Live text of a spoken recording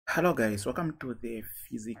Hello guys, welcome to the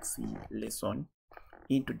physics lesson.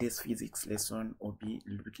 In today's physics lesson, we'll be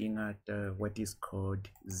looking at what is called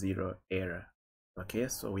zero error. Okay,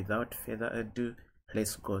 so without further ado,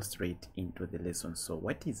 let's go straight into the lesson. So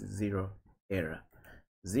what is zero error?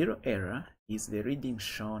 Zero error is the reading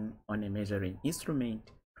shown on a measuring instrument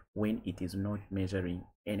when it is not measuring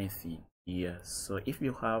anything here. So if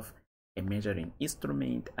you have a measuring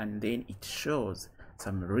instrument and then it shows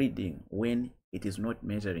some reading when it is not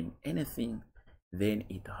measuring anything, then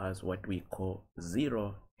it has what we call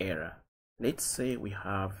zero error. Let's say we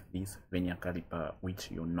have this Vernier Caliper, which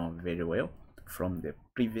you know very well from the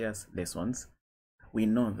previous lessons. We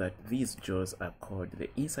know that these jaws are called the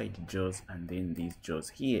inside jaws, and then these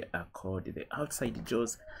jaws here are called the outside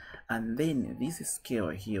jaws, and then this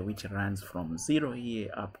scale here which runs from 0 here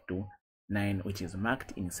up to 9, which is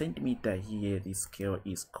marked in centimeter here, this scale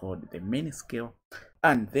is called the main scale,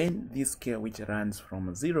 and then this scale which runs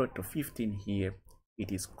from 0 to 15 here, it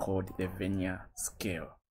is called the Vernier scale.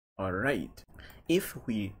 All right, if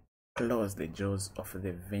we close the jaws of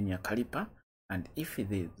the Vernier caliper, and if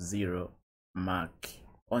the 0 mark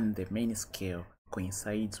on the main scale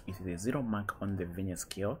coincides with the 0 mark on the Vernier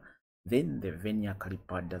scale, then the Vernier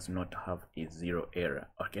caliper does not have a zero error.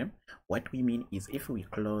 Okay, what we mean is if we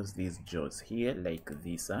close these jaws here like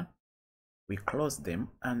this, we close them,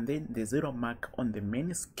 and then the 0 mark on the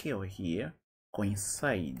main scale here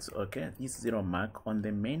coincides. Okay, this 0 mark on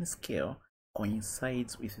the main scale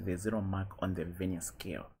coincides with the 0 mark on the Vernier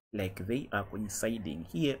scale, like they are coinciding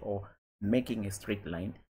here or making a straight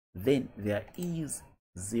line, then there is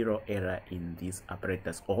zero error in this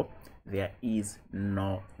apparatus, or there is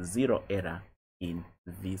no zero error in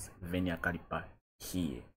this Vernier caliper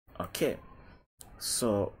here. Okay,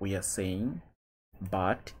 so we are saying,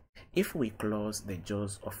 but if we close the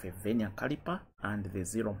jaws of a Vernier caliper and the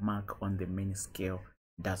 0 mark on the main scale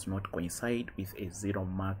does not coincide with a 0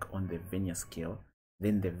 mark on the Vernier scale,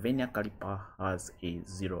 then the Vernier caliper has a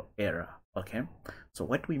zero error. Okay, so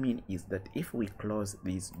what we mean is that if we close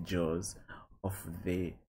these jaws of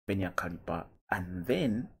the Vernier caliper and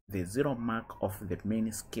then the 0 mark of the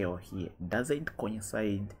main scale here doesn't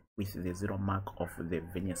coincide with the 0 mark of the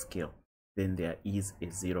Vernier scale, then there is a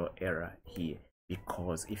zero error here,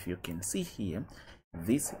 because if you can see here,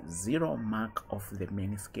 this 0 mark of the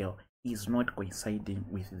main scale is not coinciding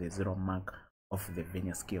with the 0 mark of the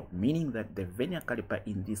Vernier scale, meaning that the Vernier caliper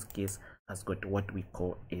in this case has got what we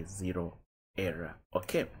call a zero error.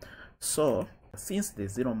 Okay, so since the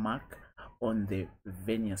 0 mark on the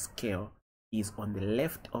Vernier scale is on the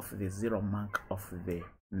left of the 0 mark of the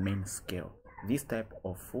main scale, this type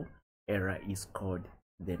of error is called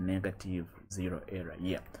the negative zero error.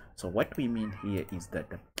 Yeah, so what we mean here is that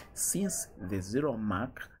since the 0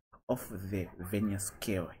 mark of the Vernier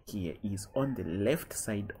scale here is on the left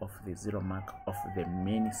side of the 0 mark of the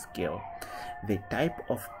main scale, the type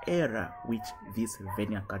of error which this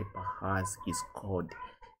Vernier caliper has is called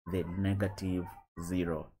the negative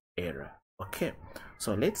zero error. Okay,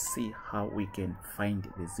 so let's see how we can find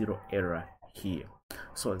the zero error here.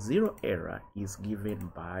 So zero error is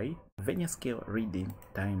given by Vernier scale reading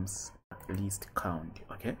times least count.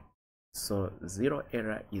 Okay, so zero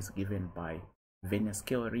error is given by Vernier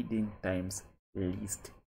scale reading times least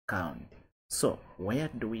count. So where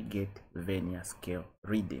do we get Vernier scale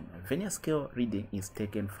reading? Vernier scale reading is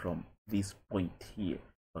taken from this point here.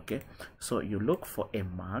 Okay, so you look for a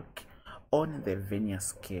mark on the Vernier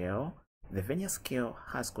scale. The Vernier scale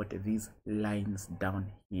has got these lines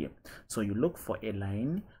down here, so you look for a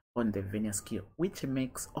line on the Vernier scale which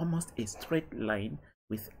makes almost a straight line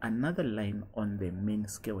with another line on the main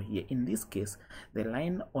scale here. In this case, the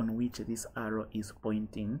line on which this arrow is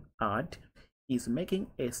pointing at is making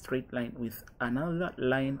a straight line with another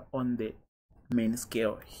line on the main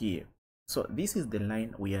scale here. So this is the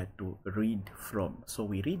line we are to read from. So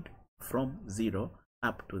we read from 0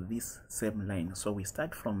 up to this same line. So we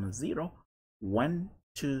start from 0, 1,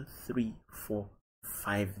 2, 3, 4,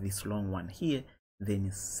 5, this long one here,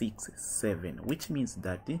 then 6, 7, which means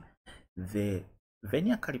that the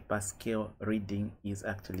Vernier caliper scale reading is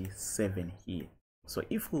actually 7 here. So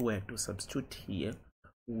if we were to substitute here,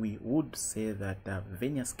 we would say that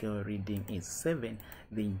Vernier scale reading is 7,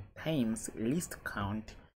 then times least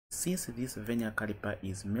count. Since this Vernier caliper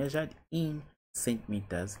is measured in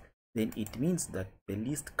centimeters, then it means that the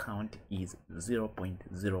least count is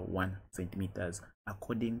 0.01 centimeters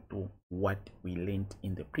according to what we learned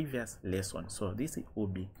in the previous lesson. So this will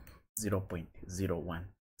be 0.01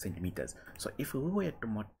 centimeters. So if we were to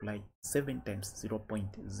multiply 7 times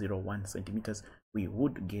 0.01 centimeters, we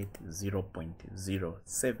would get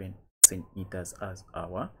 0.07 centimeters as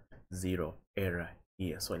our zero error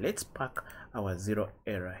here. So let's park our zero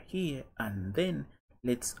error here, and then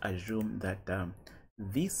let's assume that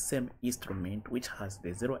this same instrument, which has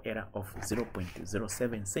the zero error of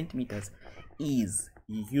 0.07 centimeters, is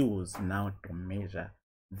used now to measure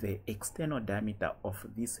the external diameter of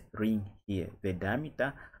this ring here. The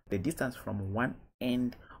diameter, the distance from one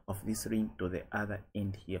end of this ring to the other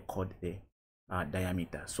end here, called the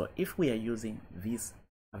diameter. So if we are using this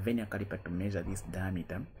vernier caliper to measure this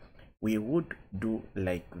diameter, we would do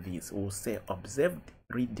like this. We'll say observed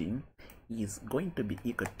reading is going to be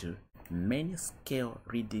equal to main scale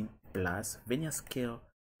reading plus vernier scale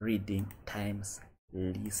reading times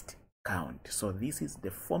least count. So this is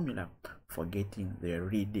the formula for getting the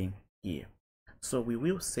reading here. So we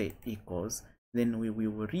will say equals, then we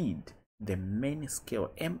will read the main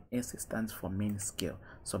scale. MS stands for main scale.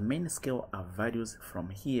 So main scale are values from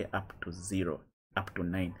here up to 0 up to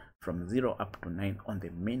 9, from 0 up to 9 on the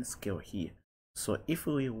main scale here. So if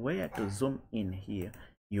we were to zoom in here,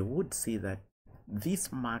 you would see that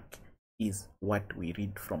this mark is what we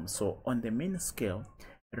read from. So on the main scale,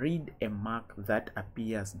 read a mark that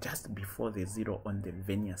appears just before the 0 on the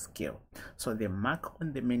vernier scale. So the mark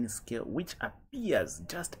on the main scale which appears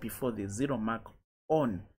just before the 0 mark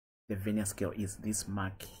on the vernier scale is this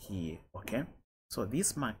mark here. Okay, so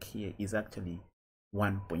this mark here is actually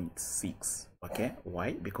 1.6. okay,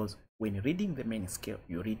 why? Because when reading the main scale,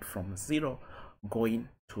 you read from 0 going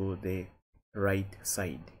to the right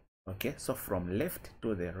side. Okay, so from left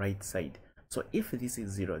to the right side. So if this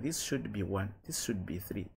is 0, this should be 1, this should be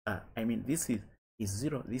 3. I mean, this is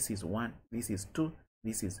 0, this is 1, this is 2,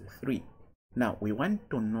 this is 3. Now we want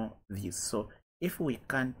to know this. So if we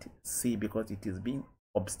can't see because it is being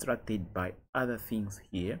obstructed by other things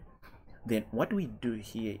here, then what we do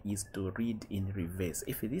here is to read in reverse.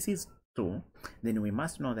 If this is 2, then we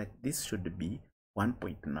must know that this should be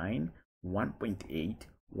 1.9, 1.8,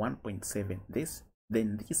 1.7.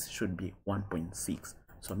 Then this should be 1.6.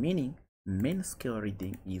 So meaning main scale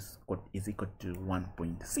reading is equal to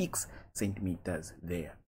 1.6 centimeters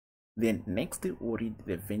there. Then next we'll read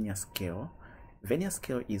the vernier scale. Vernier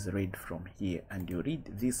scale is read from here, and you read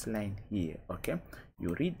this line here. Okay,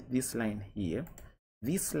 you read this line here,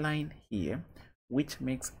 this line here, which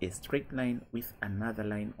makes a straight line with another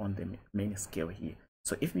line on the main scale here.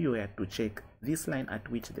 So if you were to check this line at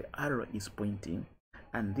which the arrow is pointing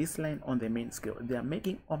and this line on the main scale, they are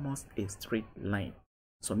making almost a straight line.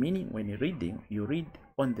 So meaning when you're reading, you read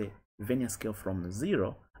on the vernier scale from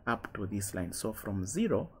 0 up to this line. So from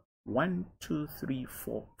 0, 1, 2, 3,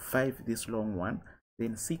 4, 5, this long one,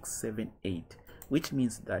 then 6, 7, 8, which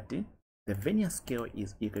means that the vernier scale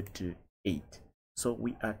is equal to 8. So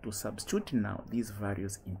we are to substitute now these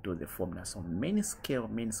values into the formula. So main scale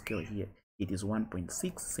here, it is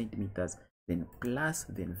 1.6 centimeters, then plus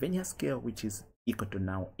the vernier scale, which is equal to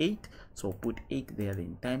now 8. So put 8 there,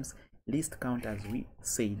 then times least count, as we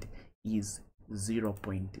said, is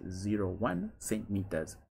 0.01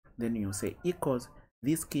 centimeters. Then you say equals,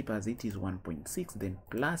 this keep as it is 1.6, then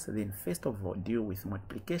plus, then first of all deal with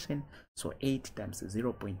multiplication. So 8 times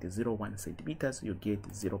 0.01 centimeters, you get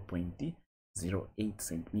 0.08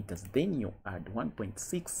 centimeters. Then you add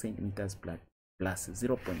 1.6 centimeters plus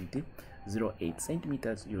 0.08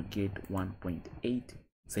 centimeters, you get 1.8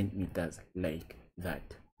 centimeters, like that.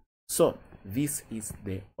 So this is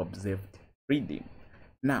the observed reading.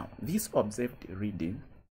 Now this observed reading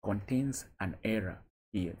contains an error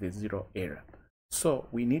here, the 0 error. So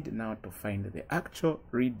we need now to find the actual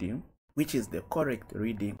reading, which is the correct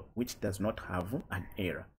reading, which does not have an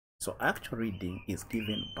error. So actual reading is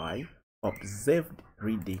given by observed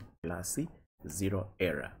reading plus 0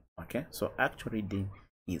 error. Okay, so actual reading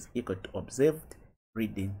is equal to observed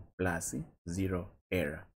reading plus 0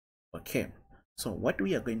 error. Okay, so what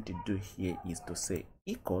we are going to do here is to say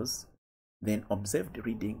equals, then observed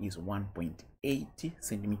reading is 1.80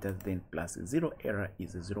 centimeters, then plus 0 error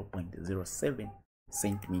is 0.07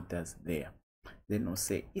 centimeters there. Then we'll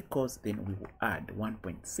say equals, then we will add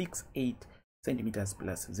 1.68 centimeters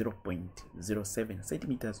plus 0.07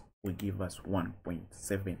 centimeters will give us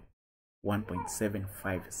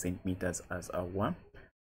 1.75 centimeters as our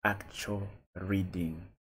actual reading.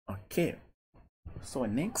 Okay, so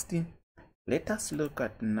next let us look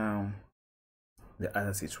at now the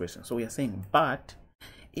other situation. So we are saying, but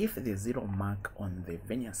if the 0 mark on the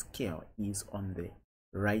vernier scale is on the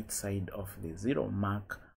right side of the 0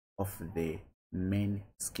 mark of the main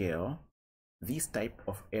scale, this type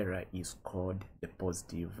of error is called the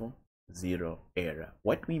positive 0 error.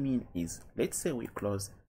 What we mean is, let's say we close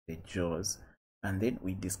the jaws and then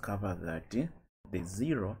we discover that the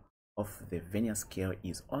 0 of the vernier scale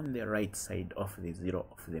is on the right side of the 0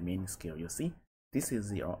 of the main scale. You see, this is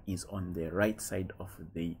 0 is on the right side of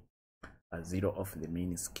the 0 of the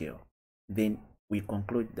main scale, then we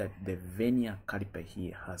conclude that the vernier caliper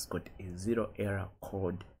here has got a 0 error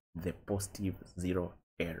called the positive 0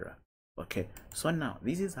 error. Okay, so now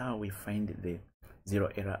this is how we find the 0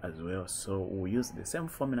 error as well. So we'll use the same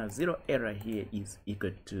formula. 0 error here is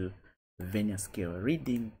equal to vernier scale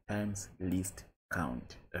reading times least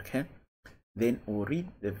count. Okay, then we'll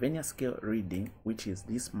read the vernier scale reading, which is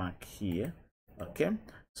this mark here. Okay,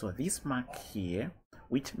 so this mark here,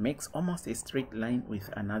 which makes almost a straight line with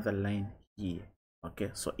another line here.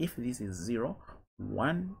 Okay, so if this is 0,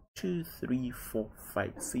 1, 2, 3, 4,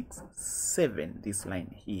 5, 6, 7, this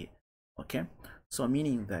line here. Okay, so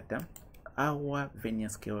meaning that our vernier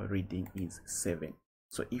scale reading is 7.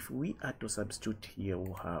 So if we are to substitute here,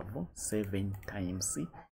 we'll have 7 times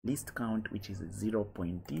least count, which is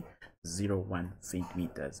 0.01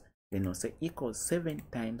 centimeters. Then we'll say equals 7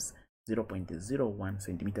 times 0.01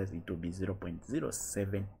 centimeters, it will be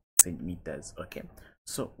 0.07 centimeters. Okay,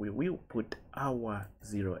 so we will put our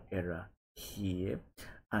 0 error here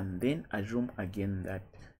and then assume again that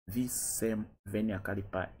this same vernier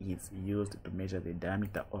caliper is used to measure the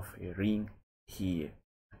diameter of a ring here.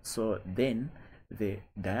 So then the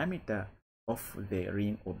diameter of the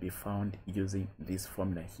ring will be found using this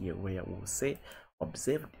formula here, where we'll say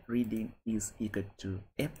observed reading is equal to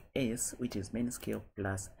MS, which is main scale,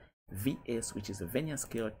 plus VS, which is the vernier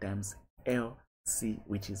scale, times LC,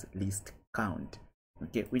 which is least count.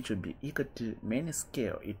 Okay, which will be equal to main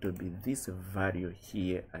scale, it will be this value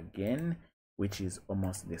here again, which is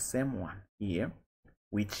almost the same one here,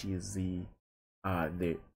 which is the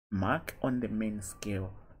mark on the main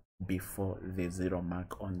scale before the 0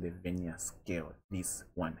 mark on the vernier scale, this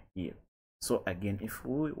one here. So again, if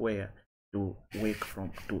we were to work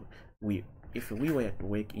from 2, if we were to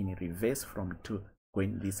work in reverse from 2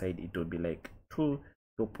 going this side, it will be like 1.9,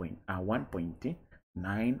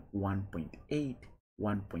 1.8,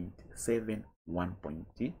 1.7,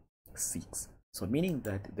 1.6. So meaning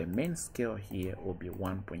that the main scale here will be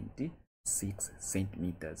 1.6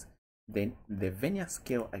 centimeters. Then the vernier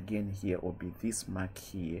scale again here will be this mark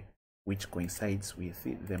here, which coincides with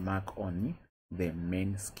the mark on the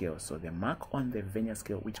main scale. So the mark on the vernier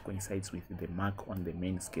scale, which coincides with the mark on the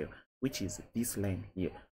main scale, which is this line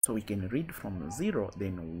here. So we can read from 0,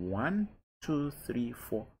 then 1, 2, 3,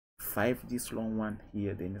 4, 5, this long one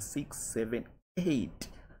here, then 6, 7, 8.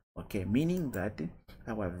 Okay, meaning that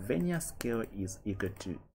our vernier scale is equal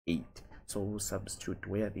to 8. So we'll substitute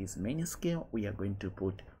where this main scale, we are going to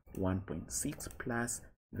put 1.6 plus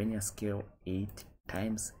vernier scale 8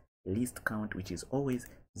 times least count, which is always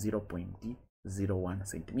 0.01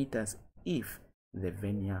 centimeters if the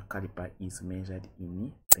vernier caliper is measured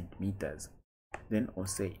in centimeters. Then we'll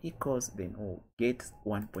say equals, then we'll get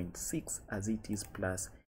 1.6 as it is, plus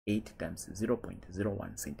 8 times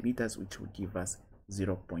 0.01 centimeters, which will give us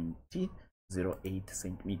 0.08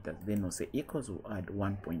 centimeters. Then we'll say equals, we'll add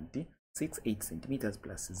 1.68 centimeters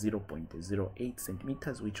plus 0.08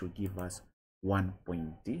 centimeters, which will give us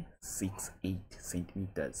 1.68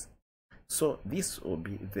 centimeters. So this will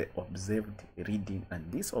be the observed reading, and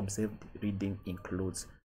this observed reading includes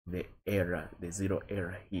the error, the 0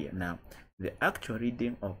 error here. Now the actual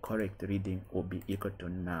reading or correct reading will be equal to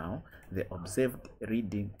now the observed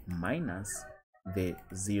reading minus the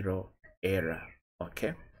 0 error.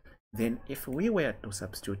 Okay, then if we were to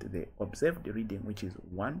substitute the observed reading, which is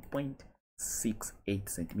 1.68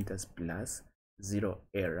 centimeters plus 0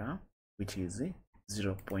 error, which is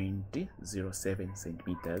 0.07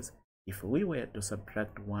 centimeters, if we were to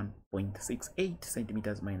subtract 1.68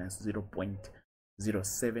 centimeters minus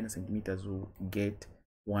 0.07 centimeters, we'll get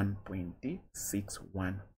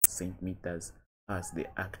 1.61 centimeters as the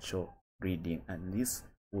actual reading, and this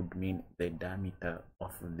would mean the diameter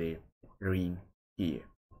of the ring here.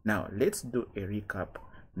 Now let's do a recap.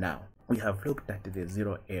 Now we have looked at the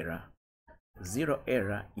 0 error. 0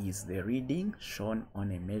 error is the reading shown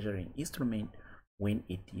on a measuring instrument when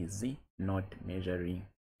it is not measuring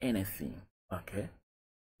anything. Okay,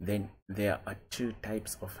 then there are 2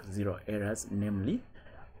 types of 0 errors, namely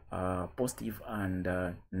positive and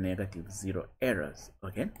negative 0 errors.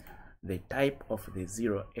 Okay, the type of the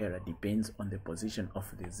 0 error depends on the position of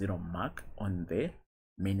the 0 mark on the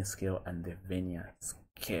main scale and the vernier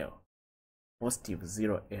scale. Positive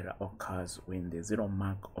 0 error occurs when the 0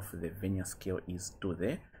 mark of the vernier scale is to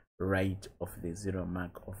the right of the 0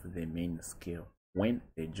 mark of the main scale when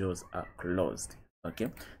the jaws are closed.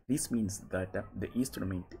 Okay, this means that the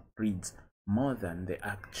instrument reads more than the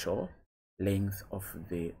actual length of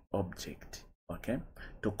the object. Okay,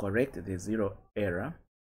 to correct the 0 error,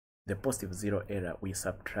 the positive 0 error, we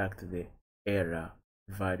subtract the error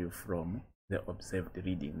value from the observed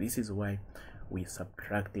reading. This is why we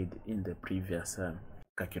subtracted in the previous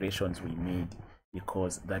calculations we made,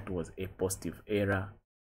 because that was a positive error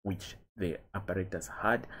which the apparatus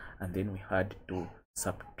had, and then we had to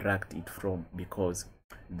subtract it from, because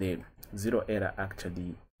the zero error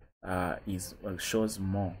actually shows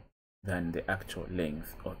more than the actual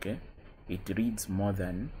length. Okay, it reads more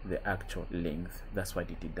than the actual length. That's what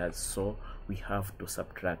it does. So we have to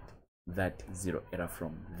subtract that zero error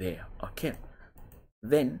from there. Okay,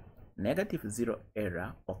 then negative zero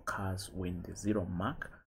error occurs when the zero mark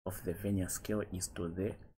of the vernier scale is to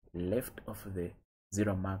the left of the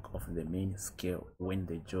zero mark of the main scale when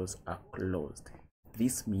the jaws are closed.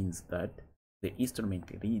 This means that the instrument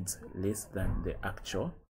reads less than the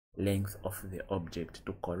actual length of the object.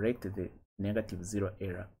 To correct the negative zero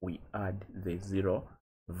error, we add the zero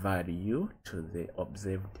value to the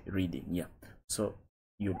observed reading. Yeah, so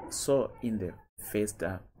you saw in the first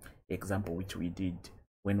example which we did,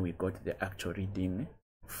 when we got the actual reading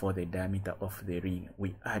for the diameter of the ring,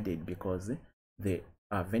 we added, because the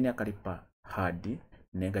vernier caliper had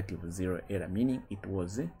negative zero error, meaning it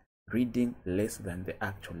was reading less than the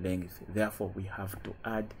actual length. Therefore we have to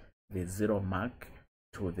add the zero mark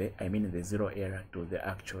to the the zero error to the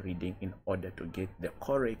actual reading in order to get the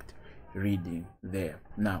correct reading there.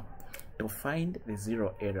 Now, to find the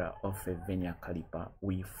zero error of a vernier caliper,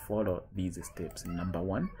 we follow these steps. Number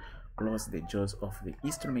one, close the jaws of the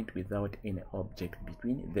instrument without any object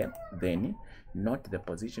between them. Then note the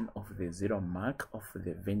position of the zero mark of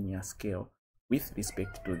the vernier scale with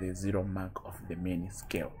respect to the zero mark of the main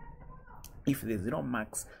scale. If the zero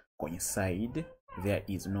marks coincide, there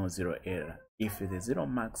is no zero error. If the zero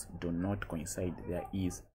marks do not coincide, there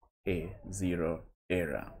is a zero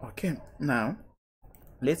error. Okay, now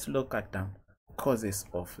let's look at causes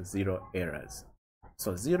of zero errors.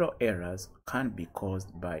 So zero errors can be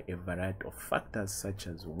caused by a variety of factors, such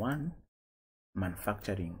as one,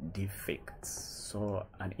 manufacturing defects. So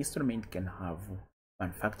an instrument can have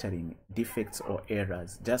manufacturing defects or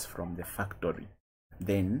errors just from the factory.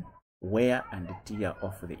 Then wear and tear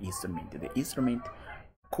of the instrument. The instrument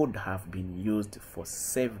could have been used for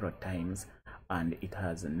several times and it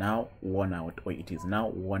has now worn out, or it is now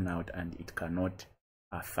worn out and it cannot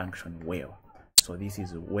function well. So this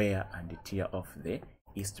is wear and tear of the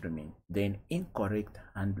instrument. Then incorrect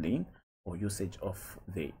handling or usage of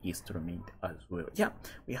the instrument as well. Yeah,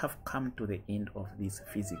 we have come to the end of this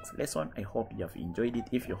physics lesson. I hope you have enjoyed it.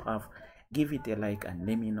 If you have, give it a like and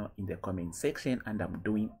let me know in the comment section. And I'm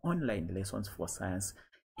doing online lessons for science.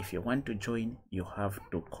 If you want to join, you have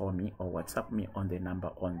to call me or WhatsApp me on the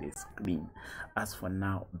number on the screen. As for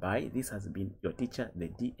now, bye. This has been your teacher, the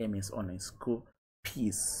DMS Online School.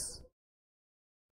 Peace.